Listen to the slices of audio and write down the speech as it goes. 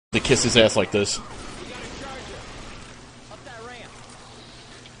to kiss his ass like this.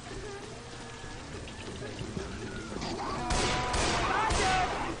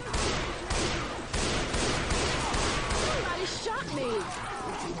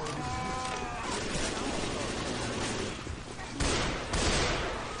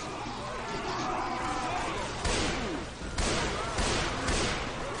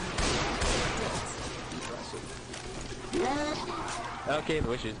 Okay, the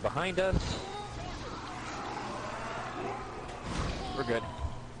witch is behind us. We're good.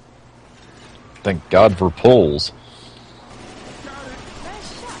 Thank God for poles.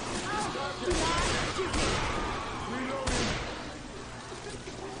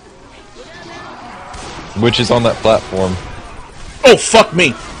 Witch is on that platform. Oh, fuck me!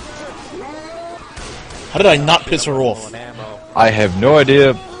 How did I not piss her off? I have no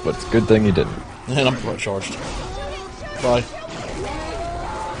idea, but it's a good thing you didn't. And I'm charged. Bye.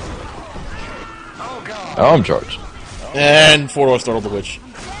 Oh, I'm charged. And 4 startled the witch.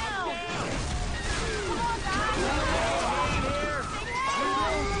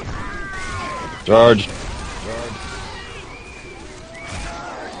 Charged.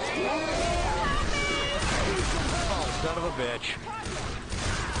 Son of a bitch.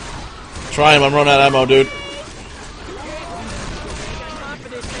 Try him, I'm running out of ammo, dude.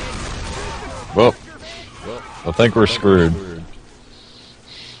 Well, I think we're screwed.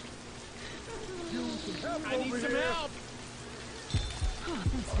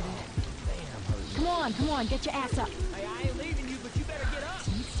 Come on, get your ass up. I ain't leaving you, but you better get up.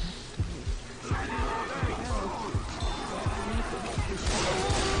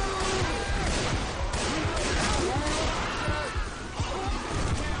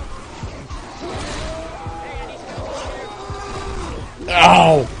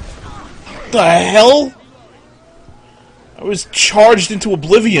 Ow! The hell? I was charged into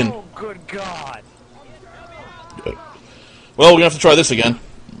oblivion. Oh, good God. Good. Well, we're gonna have to try this again.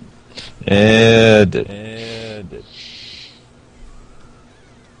 And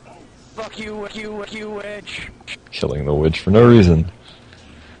Fuck you, witch. killing the witch for no reason.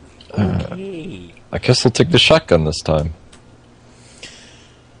 Okay. I guess I'll take the shotgun this time.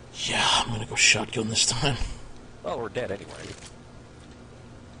 Yeah, I'm gonna go shotgun this time. Well, we're dead anyway.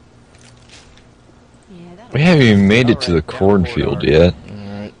 We haven't even made it to the cornfield yet.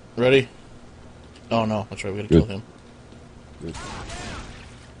 Alright, ready? Oh no, that's right, we gotta Good. kill him.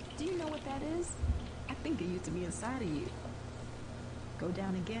 Do you know what that is? I think it used to be inside of you. Go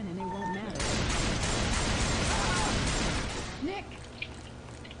down again and it won't matter. Nick!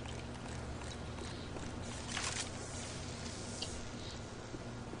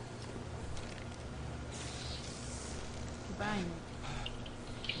 Goodbye,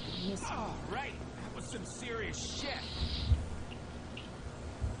 Nick. Miss you. Oh, right. That was some serious shit.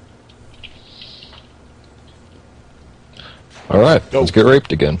 Alright, let's get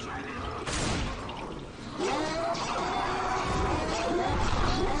raped again.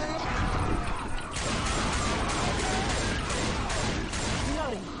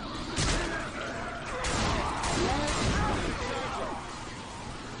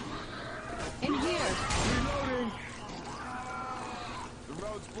 In here! The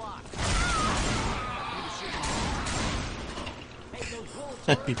road's blocked.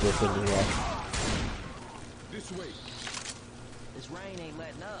 People are fiddling rock. This way. This rain ain't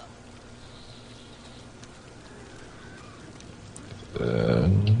letting up.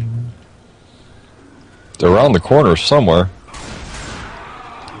 They're around the corner somewhere.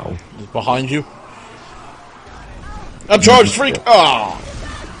 Oh, he's behind you. I'm charged, freak! Ah!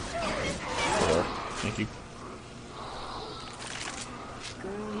 Oh. Thank you.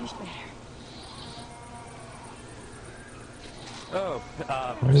 Girlish bear. Oh,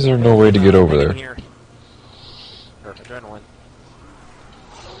 Why is there no way to get over there? Here. Or adrenaline.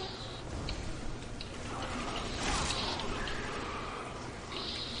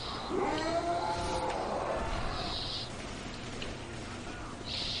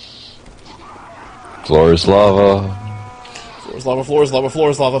 Floor is lava. Floor is lava, floor is lava, floor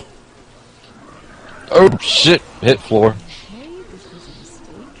is lava. Oh shit! Hit floor. Hey, this was a mistake.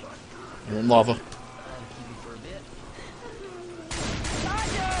 You're in lava.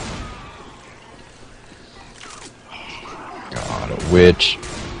 God, a witch.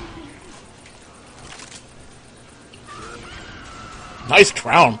 Nice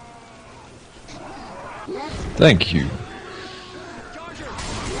crown. Thank you.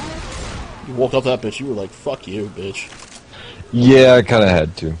 You woke up that bitch, you were like, fuck you, bitch. Yeah, I kind of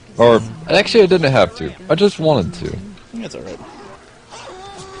had to. Or, actually I didn't have to. I just wanted to. That's alright.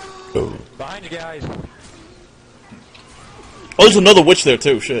 Behind you guys. Oh, there's another witch there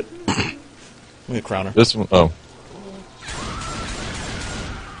too. Shit. Let me crown her. This one, oh.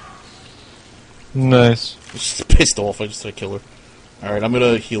 Nice. I'm just pissed off. I just had to kill her. Alright, I'm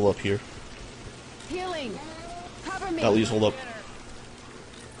gonna heal up here. Healing. Cover me. At least hold up.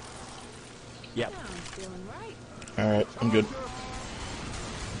 Yep. I'm feeling right. Alright, I'm good.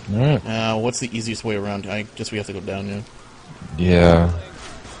 Alright. What's the easiest way around? I guess we have to go down, yeah. Yeah.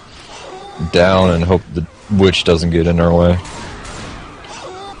 Down and hope the witch doesn't get in our way.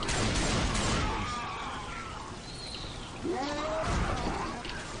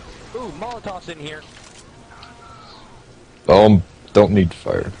 Ooh, Molotov's in here. Don't need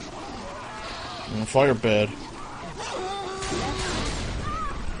fire. Fire bad.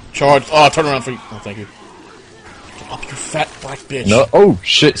 Charge. Oh, turn around for you. Oh, thank you. Get up, you fat black bitch. No. Oh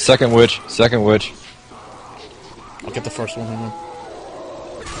shit! Second witch. Second witch. I'll get the first one. Hang on.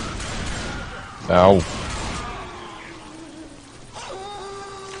 Ow.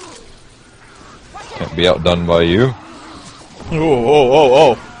 Can't be outdone by you.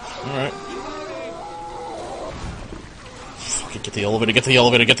 Oh. Alright. Fucking get the elevator, get the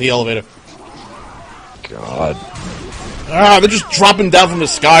elevator, get the elevator. God. They're just dropping down from the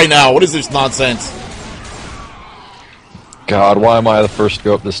sky now. What is this nonsense? God, why am I the first to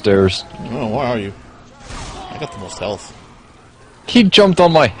go up the stairs? Oh, why are you? I got the most health. He jumped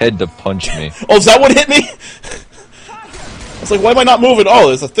on my head to punch me. Oh, is that what hit me? I was like, why am I not moving? Oh,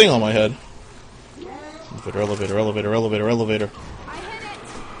 there's a thing on my head. Elevator, elevator, elevator, elevator, elevator.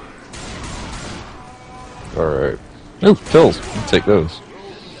 Alright. Ooh, pills. I'll take those.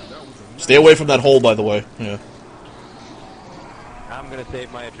 Stay away from that hole, by the way. Yeah. I'm gonna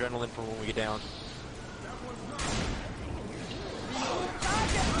save my adrenaline for when we get down.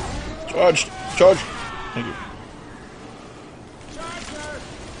 Charged! Charge! Thank you.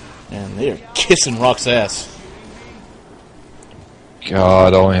 And they are kissing Rock's ass.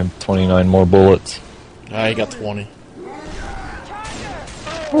 God, I only have 29 more bullets. I got 20.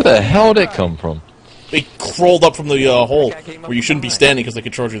 Where the hell did it come from? They crawled up from the hole where you shouldn't be standing because they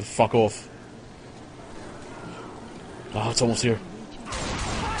could charge you the fuck off. Oh, it's almost here.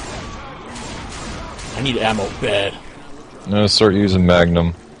 I need ammo bad. I'm gonna start using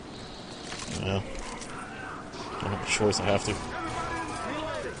Magnum. Yeah. I don't have a choice, I have to.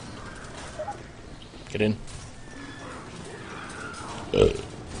 Get in.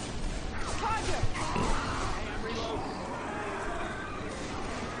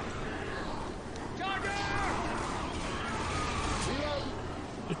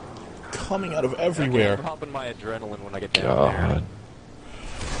 Coming out of everywhere. I'm popping my adrenaline when I get down God.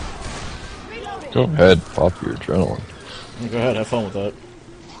 Go ahead, pop your adrenaline. Go ahead, have fun with that.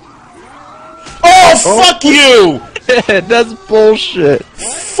 Oh, fuck you! That's bullshit.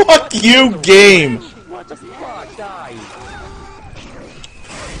 Fuck you, game! What the fuck? Die.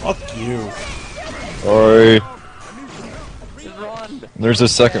 Fuck you. Sorry. Just run. There's a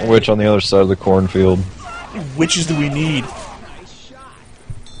second witch on the other side of the cornfield. How many witches do we need?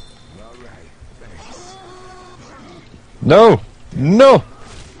 No! No!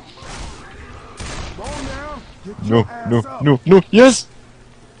 No, no, no, no, yes!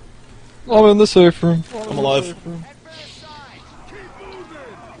 I'm in the safe room. I'm alive.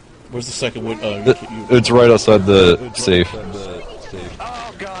 Where's the second witch? It's right outside the safe.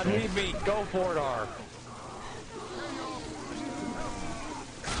 Oh god, leave me. Go for it, R.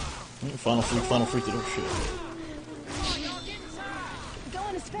 Final freak, oh shit.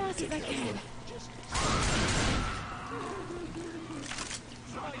 Going as fast as I can.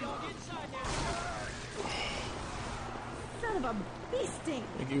 Son of a bee sting.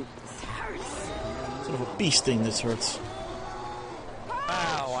 Thank you. This hurts. Son of a bee sting, this hurts.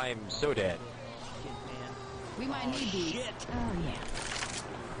 Ow, I am so dead. We might need these. Oh, yeah.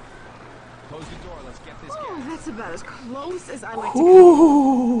 Close the door. Let's get this. Oh, that's about as close as I like to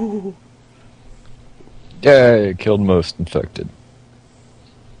Ooh. Yay, killed most infected.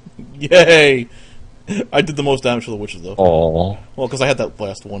 Yay! I did the most damage to the witches, though. Aww. Well, because I had that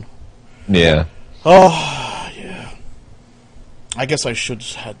last one. Yeah. Oh, yeah. I guess I should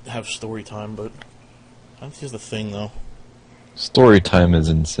have story time, but here's the thing, though. Story time is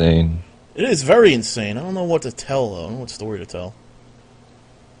insane. It is very insane. I don't know what to tell, though. I don't know what story to tell.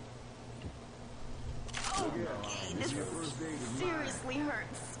 This seriously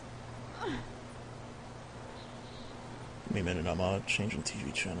hurts. Give me a minute, I'm changing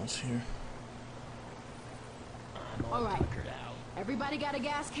TV channels here. All right. Everybody got a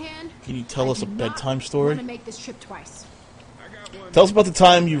gas can? Can you tell us a bedtime I story? want to make this trip twice. Tell us about the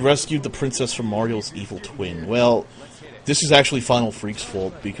time you rescued the princess from Mario's evil twin. Well, this is actually Final Freak's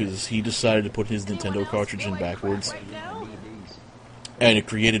fault because he decided to put his Nintendo cartridge in backwards. and it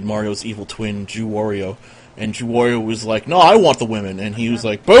created Mario's evil twin, Jew Wario. And Jew Wario was like, "No, I want the women." And he was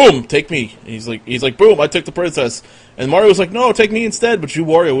like, "Boom, take me." And he's like, "Boom, I took the princess." And Mario was like, "No, take me instead." But Jew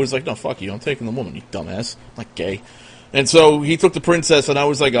Wario was like, "No, fuck you, I'm taking the woman, you dumbass. I'm not gay." And so he took the princess, and I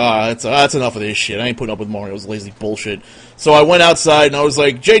was like, that's enough of this shit. I ain't putting up with Mario's lazy bullshit. So I went outside, and I was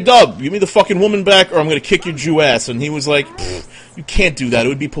like, J-Dub, give me the fucking woman back, or I'm gonna kick your Jew ass. And he was like, you can't do that. It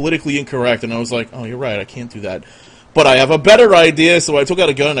would be politically incorrect. And I was like, oh, you're right, I can't do that. But I have a better idea, so I took out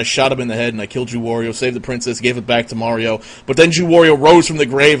a gun and I shot him in the head and I killed Jew Wario, saved the princess, gave it back to Mario. But then Jew Wario rose from the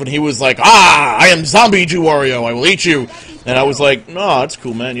grave and he was like, I am zombie Jew Wario, I will eat you. And I was like, no, that's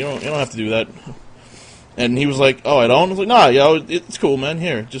cool, man, you don't have to do that. And he was like, oh, I don't? I was like, nah, yo, it's cool, man,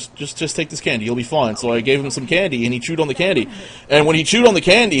 here, just take this candy, you'll be fine. So I gave him some candy and he chewed on the candy. And when he chewed on the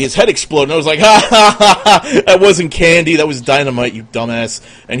candy, his head exploded and I was like, ha ha ha ha, that wasn't candy, that was dynamite, you dumbass.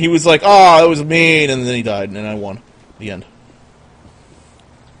 And he was like, oh, that was mean, and then he died and I won. The end.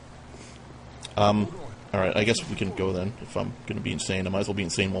 Alright, I guess we can go then. If I'm gonna be insane, I might as well be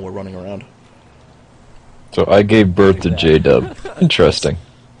insane while we're running around. So I gave birth to J-Dub. Interesting.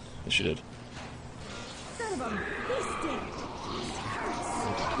 Yes, you did.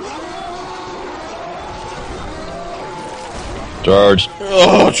 Charged.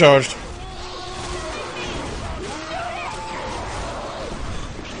 Oh, charged.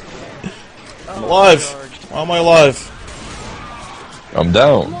 I'm alive. Why am I alive? I'm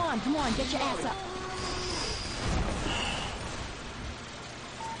down. Come on, get your ass up.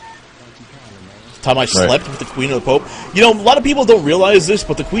 Time I slept with the Queen of the Pope. You know, a lot of people don't realize this,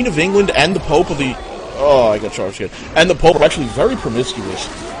 but the Queen of England and the Pope of the... Oh, I got charged again. And the Pope are actually very promiscuous.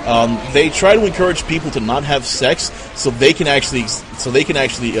 They try to encourage people to not have sex so they can actually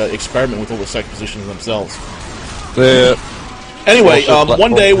experiment with all the sex positions themselves. Yeah. Anyway,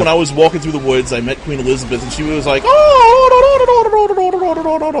 one day when I was walking through the woods, I met Queen Elizabeth, and she was like, oh,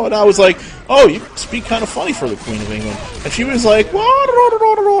 and I was like, oh, you speak kind of funny for the Queen of England. And she was like, and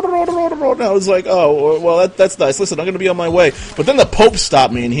I was like, oh, well, that's nice. Listen, I'm going to be on my way. But then the Pope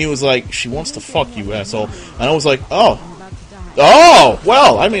stopped me, and he was like, she wants to fuck you, asshole. And I was like, oh,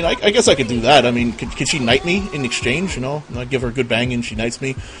 well, I mean, I guess I could do that. I mean, could she knight me in exchange, you know? I give her a good bang and she knights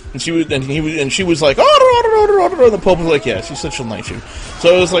me. And she was like, and the Pope was like, yeah, she said she'll knight you.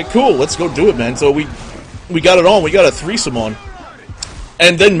 So I was like, cool, let's go do it, man. So we got it on. We got a threesome on.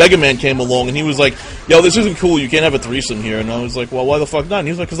 And then Mega Man came along and he was like, yo, this isn't cool. You can't have a threesome here. And I was like, well, why the fuck not? And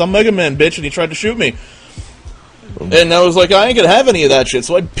he was like, because I'm Mega Man, bitch. And he tried to shoot me. And I was like, I ain't gonna have any of that shit,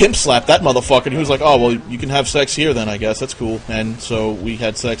 so I pimp slapped that motherfucker, and he was like, oh, well, you can have sex here then, I guess, that's cool. And so we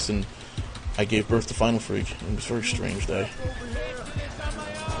had sex, and I gave birth to Final Freak. It was a very strange day.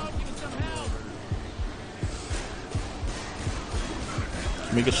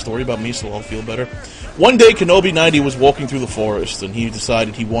 Can we make a story about me so I'll feel better? One day, Kenobi90 was walking through the forest, and he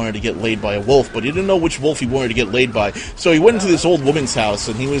decided he wanted to get laid by a wolf, but he didn't know which wolf he wanted to get laid by. So he went into this old woman's house,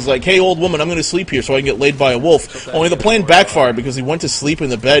 and he was like, hey, old woman, I'm going to sleep here so I can get laid by a wolf. Only the plan backfired because he went to sleep in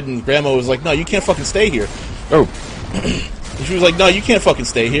the bed, and Grandma was like, no, you can't fucking stay here. Oh. And she was like, no, you can't fucking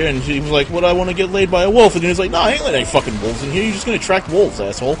stay here. And he was like, well, I want to get laid by a wolf. And he was like, no, I ain't letting any fucking wolves in here. You're just going to attract wolves,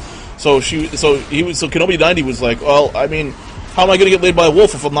 asshole. So Kenobi90 was like, well, I mean... how am I going to get laid by a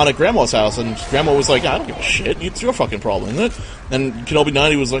wolf if I'm not at Grandma's house? And Grandma was like, I don't give a shit. It's your fucking problem, isn't it? And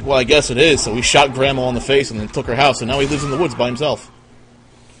Kenobi90 was like, well, I guess it is. So he shot Grandma in the face and then took her house, and now he lives in the woods by himself.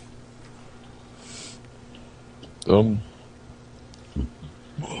 Well,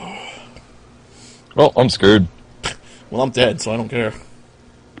 I'm scared. Well, I'm dead, so I don't care.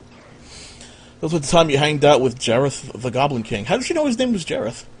 That was the time you hanged out with Jareth the Goblin King. How did you know his name was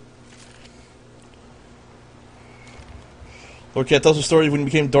Jareth? Lord Cat tells a story when he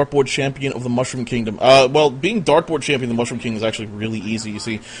became Dartboard Champion of the Mushroom Kingdom. Well, being Dartboard Champion of the Mushroom Kingdom is actually really easy, you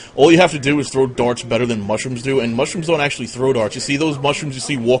see. All you have to do is throw darts better than mushrooms do, and mushrooms don't actually throw darts. You see those mushrooms you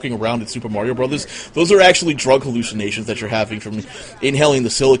see walking around in Super Mario Brothers? Those are actually drug hallucinations that you're having from inhaling the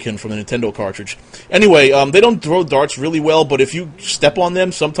silicon from the Nintendo cartridge. Anyway, they don't throw darts really well, but if you step on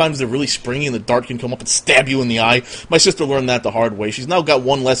them, sometimes they're really springy and the dart can come up and stab you in the eye. My sister learned that the hard way. She's now got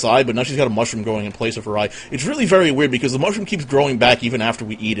one less eye, but now she's got a mushroom growing in place of her eye. It's really very weird because the mushroom keeps growing back even after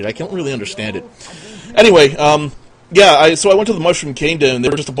we eat it. I can't really understand it. Anyway, so I went to the Mushroom Kingdom, and there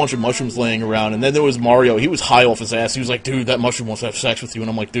were just a bunch of mushrooms laying around, and then there was Mario. He was high off his ass. He was like, dude, that mushroom wants to have sex with you. And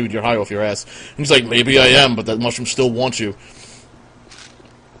I'm like, dude, you're high off your ass. And he's like, maybe I am, but that mushroom still wants you.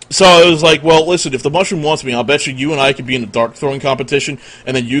 So I was like, well, listen, if the mushroom wants me, I'll bet you and I could be in a dart throwing competition,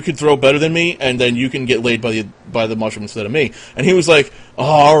 and then you could throw better than me, and then you can get laid by the mushroom instead of me. And he was like, oh,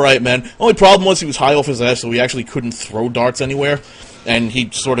 all right, man. Only problem was he was high off his ass, so he actually couldn't throw darts anywhere. And he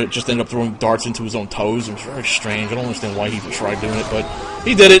sort of just ended up throwing darts into his own toes. It was very strange. I don't understand why he even tried doing it, but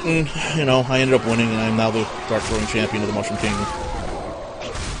he did it, and, you know, I ended up winning, and I'm now the dart throwing champion of the Mushroom Kingdom.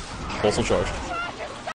 Also charged.